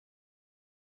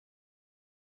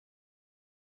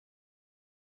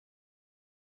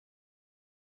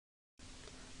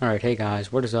Alright, hey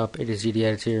guys, what is up? It is ZD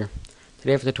Edits here.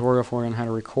 Today I have a tutorial for you on how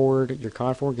to record your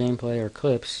COD4 gameplay or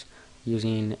clips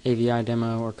using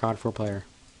Avidemo or COD4 Player.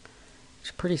 It's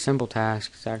a pretty simple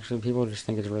task. It's actually, people just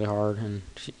think it's really hard and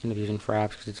end up using Fraps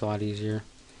because it's a lot easier.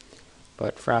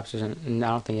 But Fraps isn't, I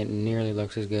don't think it nearly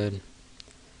looks as good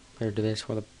compared to this.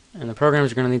 And the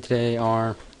programs you're going to need today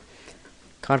are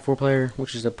COD4 Player,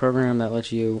 which is a program that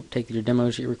lets you take your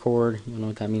demos that you record. You'll know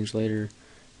what that means later.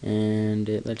 And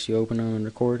it lets you open them and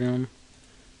record them.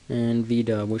 And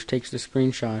VDub, which takes the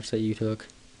screenshots that you took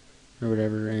or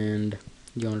whatever, and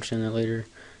you'll understand that later,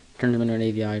 turn them into an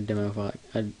AVI demo file,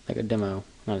 like a demo,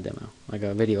 not a demo, like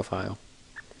a video file.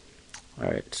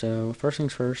 Alright, so first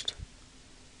things first,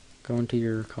 go into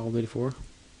your Call of Duty 4.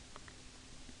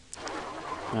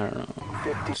 I don't know,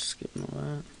 skipping all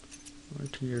that. Go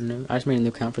into your new, I just made a new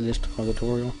account for this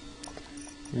tutorial.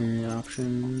 And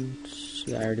options.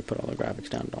 Yeah, I already put all the graphics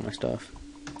down to all my stuff.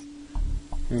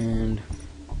 And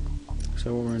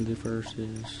so what we're going to do first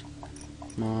is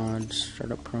mods,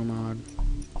 start up pro mod,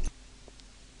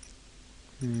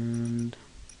 and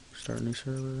start a new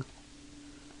server.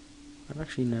 I've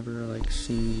actually never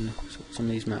seen what some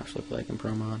of these maps look like in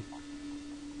pro mod.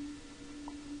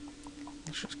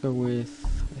 Let's just go with,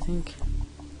 I think,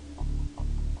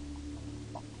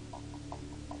 I'm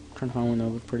trying to find one that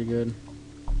would look pretty good.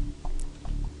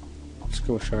 Let's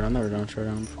go with Showdown. I've never done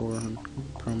Showdown before on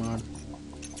Pro Mod.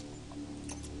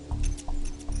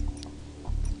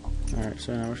 Alright,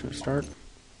 so now we're just going to start.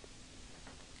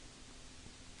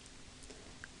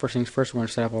 First things first, we're going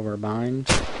to set up all of our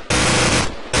binds.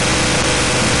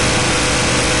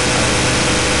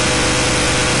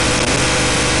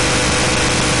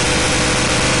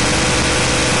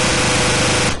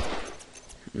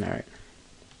 Alright.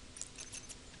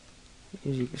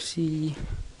 As you can see,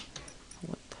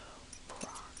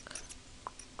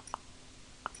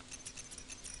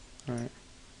 alright.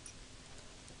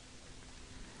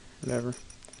 Whatever.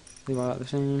 Leave all that the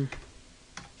same.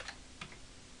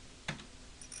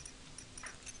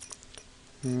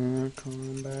 And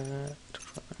combat.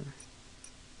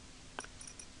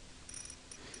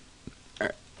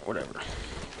 Alright, whatever.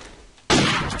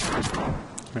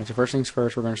 Alright, so first things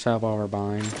first, we're going to set up all our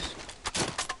binds.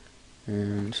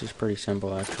 And this is pretty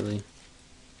simple actually.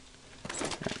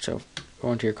 Alright, so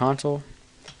go into your console.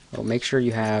 Well, make sure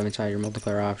you have inside your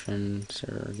multiplayer options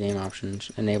or game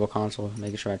options, enable console,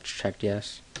 making sure it's checked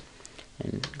yes.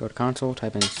 And go to console,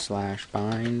 type in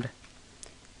 /bind,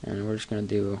 and we're just going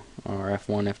to do our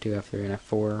F1, F2, F3, and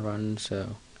F4 buttons.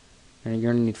 So and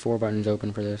you're going to need 4 buttons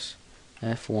open for this.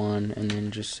 F1, and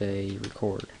then just say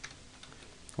record.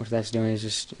 What that's doing is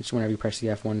it's whenever you press the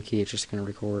F1 key, it's just going to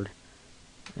record.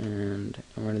 And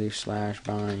I'm going to do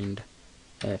 /bind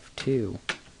F2,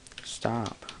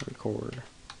 stop, record.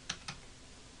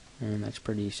 And that's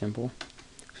pretty simple.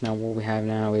 So now what we have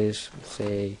now is, let's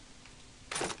say,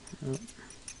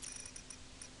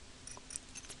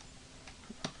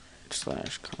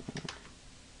 /com.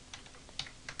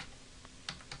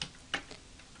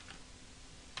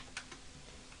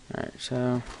 Alright,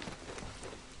 so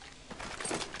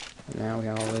now we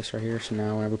have all this right here. So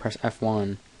now whenever we press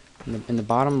F1, in the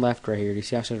bottom left right here, do you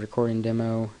see how it says recording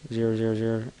demo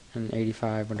 000 and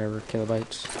 85 whatever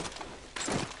kilobytes?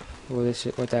 Well,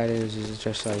 what that is it's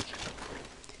just like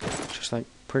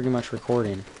pretty much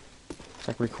recording. It's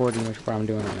like recording what I'm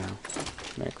doing right now.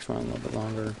 Make this one a little bit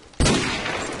longer.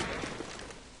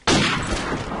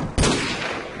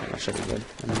 That should be good.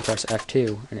 And then press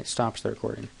F2 and it stops the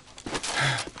recording.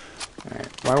 Alright,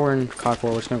 while we're in COD4,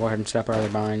 we're just going to go ahead and set up our other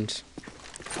binds.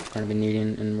 We're going to be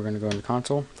needing, and we're going to go into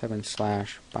console, type in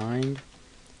 /bind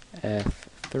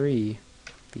F3,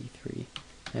 B3,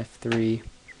 F3.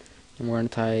 And we're going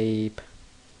to type,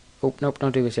 oh, nope,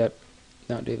 don't do this yet.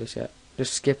 Don't do this yet.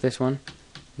 Just skip this one.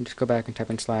 And just go back and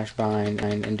type in /bind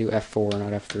and do F4,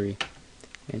 not F3.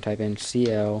 And type in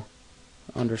CL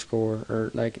underscore,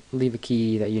 or leave a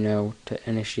key that you know to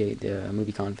initiate the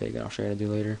movie config that I'll show you how to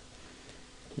do later.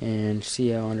 And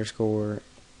CL underscore,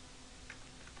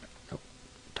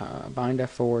 bind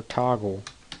F4 toggle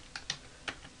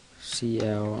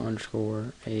CL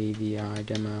underscore AVI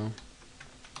demo.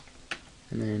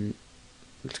 And then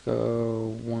let's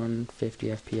go 150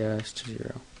 FPS to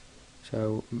 0.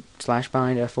 So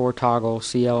 /bind F4 toggle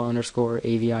CL underscore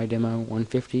AVI demo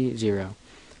 150 0.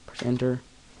 Press enter,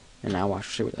 and now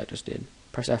watch, see what that just did.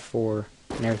 Press F4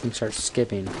 and everything starts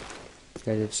skipping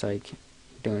because it's like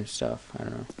doing stuff. I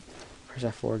don't know. Press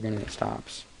F4 again and it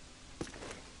stops.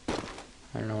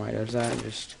 I don't know why it does that.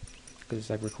 Just because it's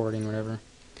like recording whatever.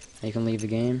 And you can leave the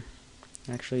game.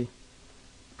 Actually,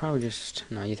 probably just,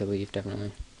 no, you have to leave,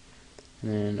 definitely.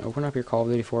 And then open up your Call of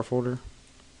Duty 4 folder.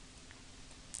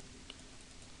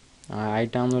 I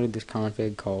downloaded this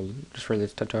config called, just for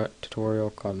this tutorial,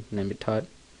 called name it tut.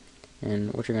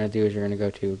 And what you're going to do is you're going to go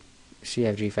to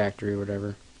CFG factory or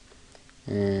whatever,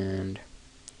 and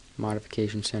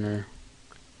modification center.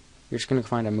 You're just going to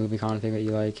find a movie config that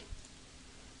you like,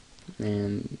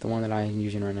 and the one that I'm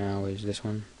using right now is this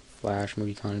one, Flash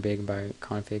movie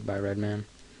config by Redman.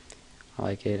 I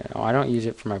like it. I don't use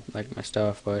it for my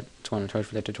stuff, but it's one I chose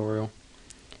for the tutorial.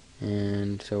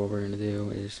 And so what we're going to do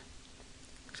is,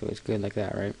 so it's good like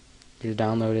that, right? You just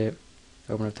download it,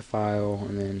 open up the file,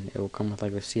 and then it will come with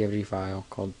like a CFG file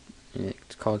called,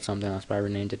 it's called something else, but I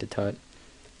renamed it to tut,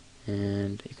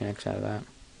 and you can X out of that.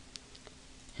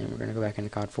 And we're going to go back into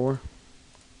COD4,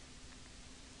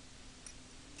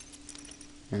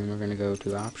 and we're going to go to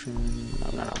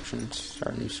not options,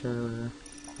 start a new server.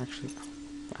 Actually,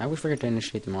 I always forget to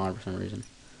initiate the mod for some reason.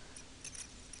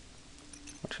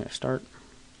 We're just going to start.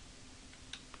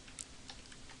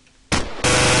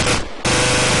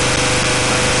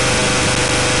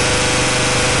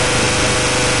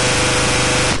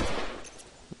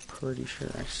 Pretty sure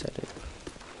I said it.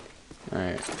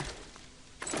 Alright.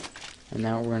 And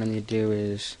now what we're gonna need to do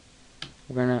is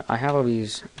I have all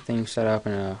these things set up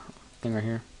in a thing right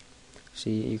here.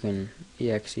 See, you can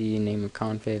exe, name of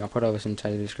config. I'll put all this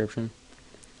inside the description.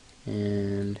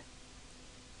 And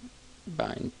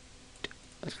bind.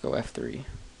 Let's go F3. What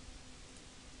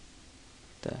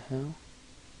the hell?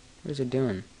 What is it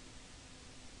doing?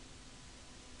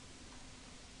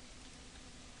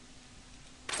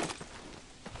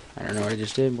 I don't know what I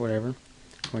just did, but whatever.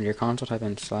 Go into your console, type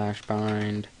in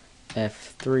 /bind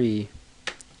F3,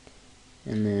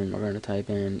 and then we're going to type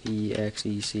in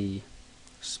exec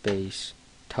space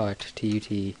tut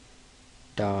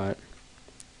dot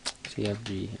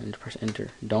cfg and press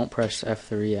enter. Don't press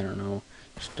F3, I don't know.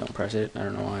 Just don't press it. I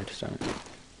don't know why, just don't.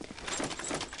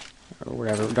 Or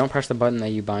whatever. Don't press the button that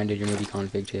you binded your movie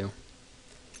config to.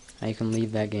 Now you can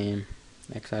leave that game.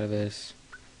 X out of this.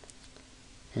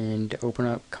 And open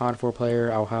up COD4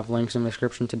 player. I'll have links in the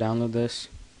description to download this.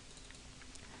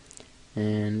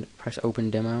 And press open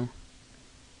demo.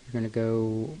 You're going to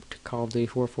go to Call of Duty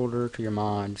 4 folder to your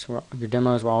mods. Your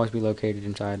demos will always be located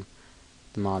inside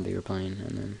the mod that you're playing.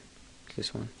 And then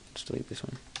this one. Just delete this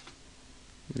one.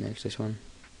 And there's this one.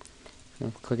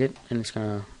 So click it, and it's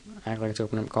going to act like it's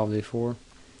opening up Call of Duty 4.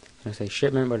 It's going to say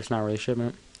shipment, but it's not really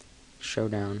shipment.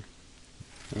 Showdown.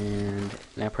 And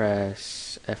now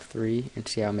press F3 and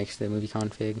see how it makes the movie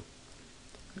config.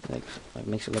 Like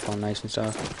makes it look all nice and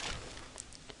stuff.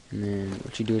 And then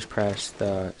what you do is press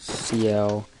the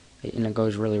CL, and it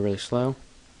goes really, really slow,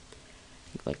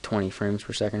 like 20 frames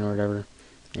per second or whatever.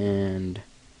 And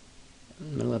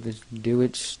in the middle of this,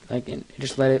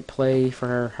 just let it play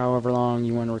for however long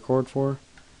you want to record for.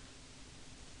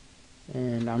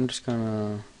 And I'm just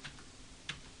gonna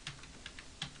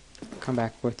come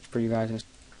back for you guys.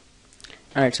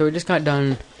 Alright, so we just got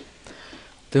done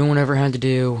doing whatever it had to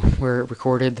do where it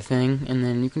recorded the thing, and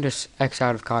then you can just X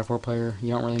out of COD4 player.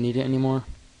 You don't really need it anymore.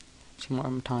 See what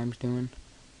my time's doing.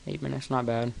 8 minutes, not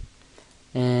bad.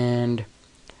 And you're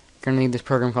going to need this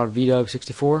program called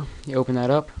VW64. You open that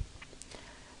up.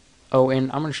 Oh,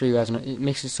 and I'm going to show you guys, it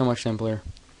makes it so much simpler.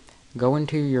 Go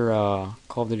into your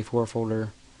Call of Duty 4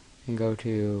 folder and go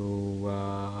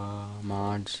to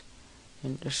mods,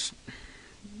 and just,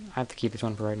 I have to keep this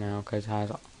one for right now because it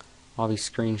has all these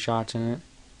screenshots in it.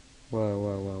 Whoa,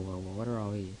 what are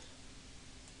all these?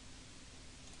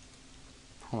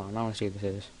 Hold on, I want to see what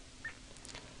this is.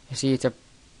 You see,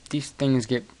 these things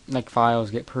get,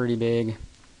 files get pretty big.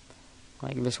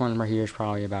 Like this one right here is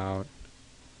probably about,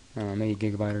 I don't know, maybe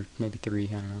a gigabyte or maybe 3, I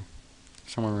don't know.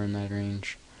 Somewhere in that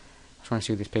range. I just want to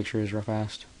see what this picture is real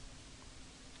fast.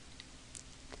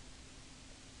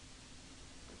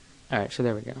 Alright, so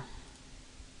there we go.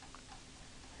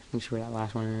 Let me see where that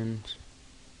last one ends.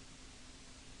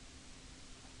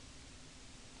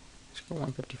 Let's go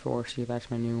 154, see if that's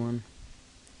my new one.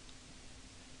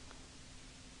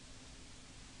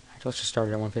 Actually, let's just start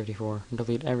it at 154 and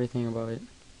delete everything above it.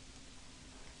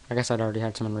 I guess I'd already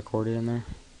had someone recorded in there.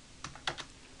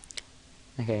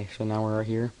 Okay, so now we're right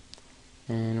here.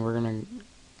 And we're gonna...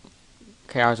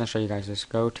 Okay, I was gonna show you guys this.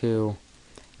 Go to your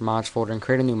mods folder and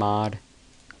create a new mod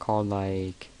called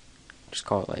just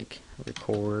call it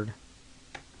record.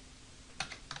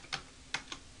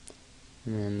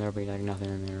 And then there'll be nothing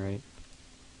in there, right?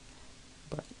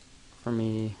 But for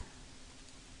me,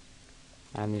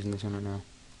 I'm using this one right now.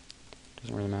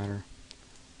 Doesn't really matter.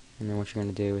 And then what you're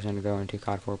going to do is going to go into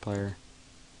COD4 player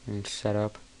and set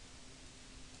up.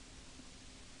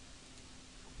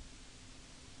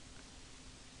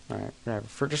 Alright,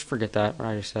 whatever. Just forget that, what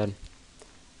I just said.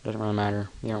 Doesn't really matter.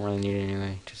 You don't really need it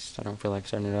anyway. Just I don't feel like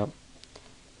setting it up.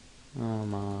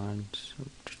 Mods.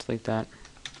 Just delete that.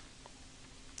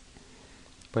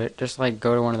 But just like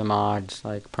go to one of the mods,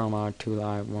 like Pro Mod 2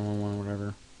 Live 111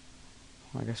 whatever.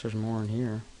 Well, I guess there's more in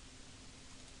here.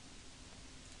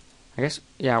 I guess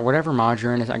yeah, whatever mod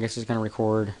you're in, I guess it's gonna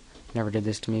record. Never did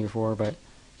this to me before, but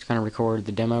it's gonna record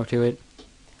the demo to it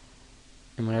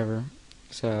and whatever.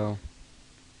 So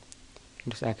you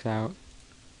can just X out,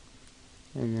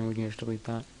 and then we can just delete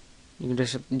that. You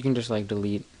can just like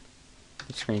delete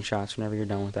the screenshots whenever you're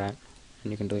done with that,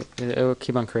 and you can delete. It'll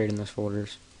keep on creating those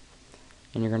folders.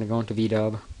 And you're gonna go into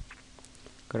VDub,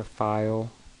 go to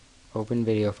File, Open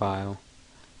Video File,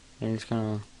 and it's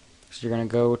gonna. So you're gonna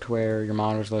go to where your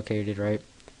monitor is located, right?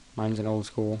 Mine's an old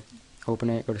school. Open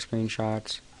it, go to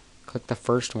Screenshots, click the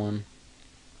first one,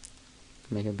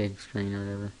 make a big screen or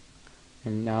whatever.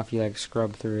 And now if you like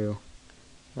scrub through,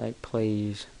 like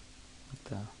plays, what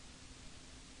the?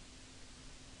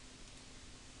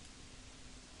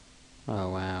 Oh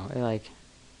wow, it like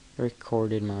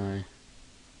recorded my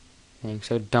thing.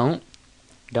 So don't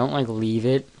like leave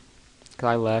it, cause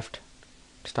I left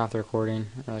to stop the recording.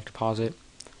 I like to pause it.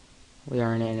 We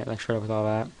are in it, and it like showed up with all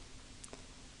that.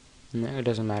 And it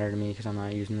doesn't matter to me because I'm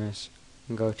not using this.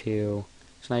 And go to,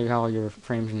 so now you have all your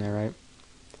frames in there, right?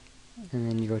 And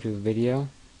then you go to Video,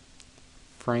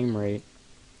 Frame Rate,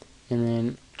 and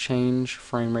then change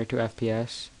frame rate to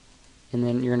FPS. And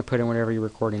then you're going to put in whatever you're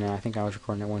recording at. I think I was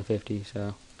recording at 150,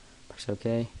 so press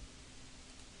OK.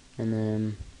 And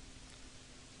then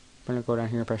I'm going to go down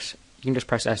here and press, you can just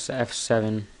press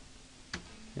F7.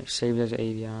 It saves as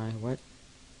AVI. What?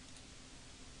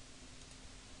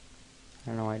 I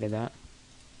don't know why I did that.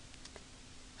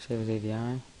 Save as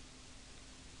AVI.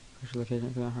 Push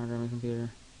location for the hard drive on the computer.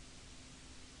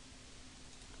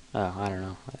 Oh, I don't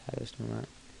know. I just doing that.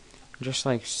 Just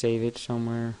like save it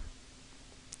somewhere.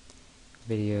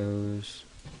 Videos.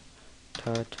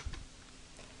 Tut.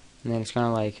 And then it's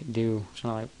gonna like it's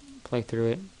gonna like play through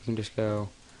it. You can just go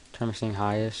turn this thing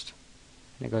highest.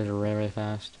 And it goes really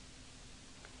fast.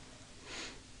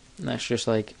 And that's just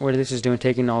like what this is doing,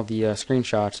 taking all the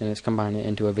screenshots and it's combining it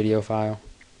into a video file.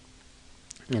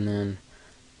 And then,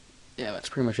 yeah, that's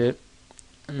pretty much it.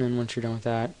 And then once you're done with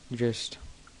that, you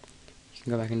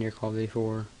can go back into your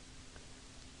COD4.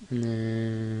 And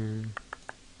then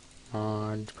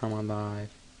mods, Pro Mod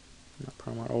Live, not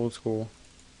Pro Mod, old school.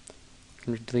 You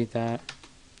can just delete that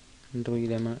and delete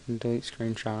them and delete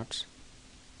screenshots.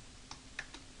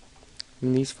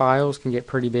 And these files can get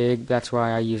pretty big. That's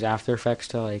why I use After Effects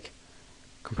to like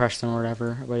compress them or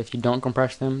whatever. But if you don't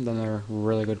compress them, then they're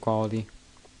really good quality,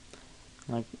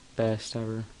 like best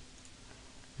ever.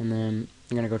 And then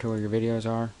you're gonna go to where your videos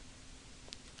are.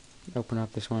 Open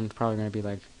up this one. It's probably gonna be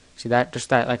like, see that just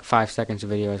that like 5 seconds of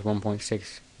video is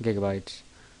 1.6 gigabytes.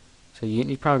 So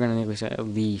you're probably gonna need at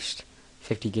least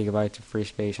 50 gigabytes of free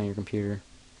space on your computer.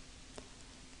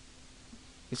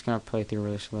 It's gonna play through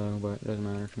really slow, but it doesn't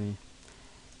matter to me.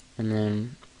 And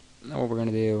then what we're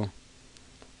gonna do,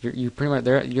 you pretty much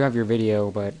you have your video,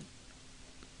 but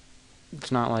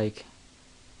it's not like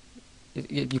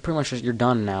you pretty much you're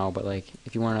done now. But like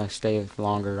if you want to stay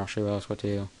longer, I'll show you else what to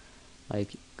do.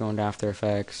 Like go into After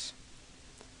Effects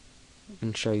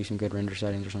and show you some good render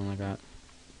settings or something like that.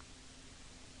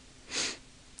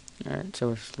 All right,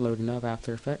 so it's loading up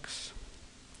After Effects,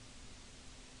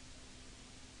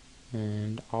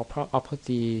 and I'll put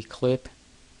the clip.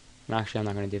 Actually, I'm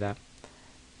not going to do that.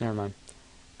 Never mind.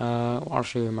 I'll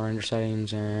show you my render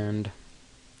settings and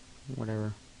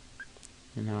whatever.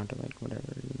 And how to like whatever,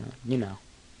 you know.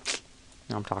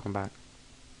 Now I'm talking about.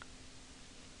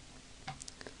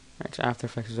 Alright, so After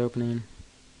Effects is opening.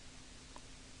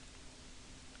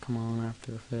 Come on,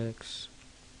 After Effects.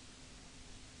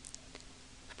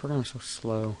 This program is so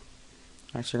slow.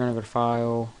 Alright, so you're going to go to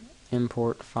File,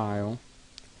 Import File.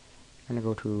 I'm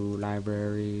going to go to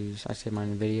Libraries. I save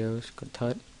mine in Videos. Go to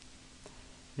Tut.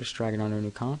 Just drag it onto a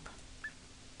new comp.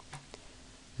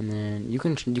 And then you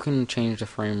can change the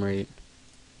frame rate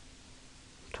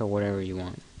to whatever you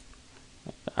want.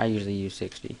 I usually use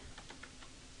 60.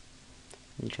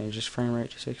 You change this frame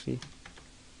rate to 60. You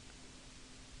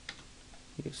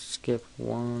can skip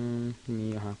one.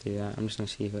 You don't have to do that. I'm just going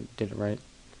to see if it did it right.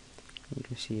 You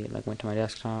can see it like went to my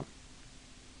desktop.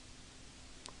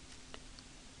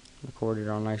 Recorded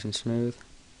all nice and smooth.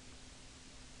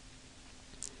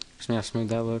 See how smooth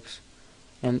that looks.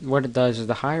 And what it does is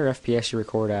the higher FPS you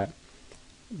record at,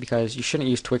 because you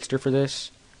shouldn't use Twixtor for this,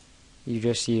 you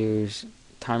just use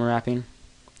timer wrapping,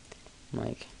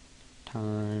 like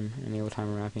enable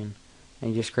timer wrapping,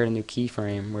 and you just create a new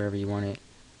keyframe wherever you want it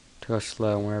to go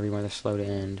slow, wherever you want the slow to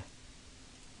end.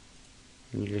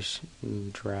 and you just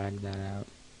drag that out.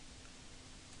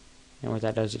 And what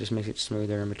that does, it just makes it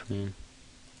smoother in between.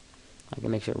 Like, it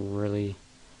makes it really,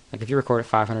 like, if you record at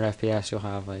 500 FPS, you'll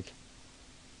have, like,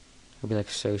 it'll be, like,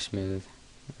 so smooth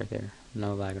right there.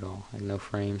 No lag at all. Like, no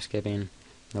frame skipping,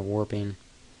 no warping.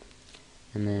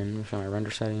 And then, we'll show my render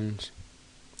settings.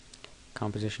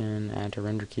 Composition, add to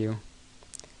render queue.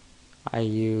 I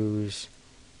use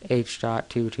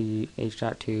H.2 to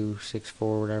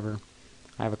H.264, whatever.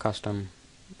 I have a custom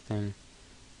thing.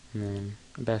 And then,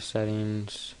 best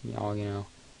settings, y'all,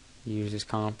 use this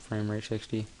comp, frame rate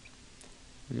 60.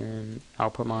 And then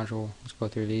output module, let's go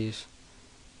through these.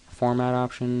 Format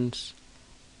options,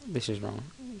 this is wrong.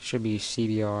 It should be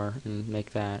CBR and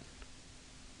make that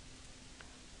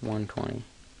 120.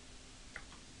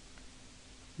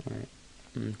 Alright,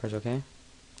 and press OK.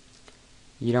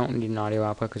 You don't need an audio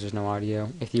output because there's no audio.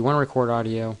 If you want to record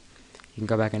audio, you can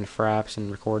go back into Fraps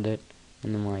and record it,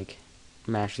 and then like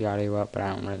mash the audio up, but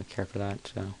I don't really care for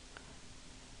that, so.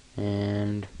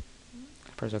 And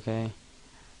press OK.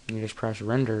 You just press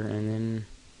render, and then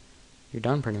you're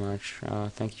done pretty much.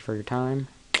 Thank you for your time.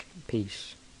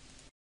 Peace.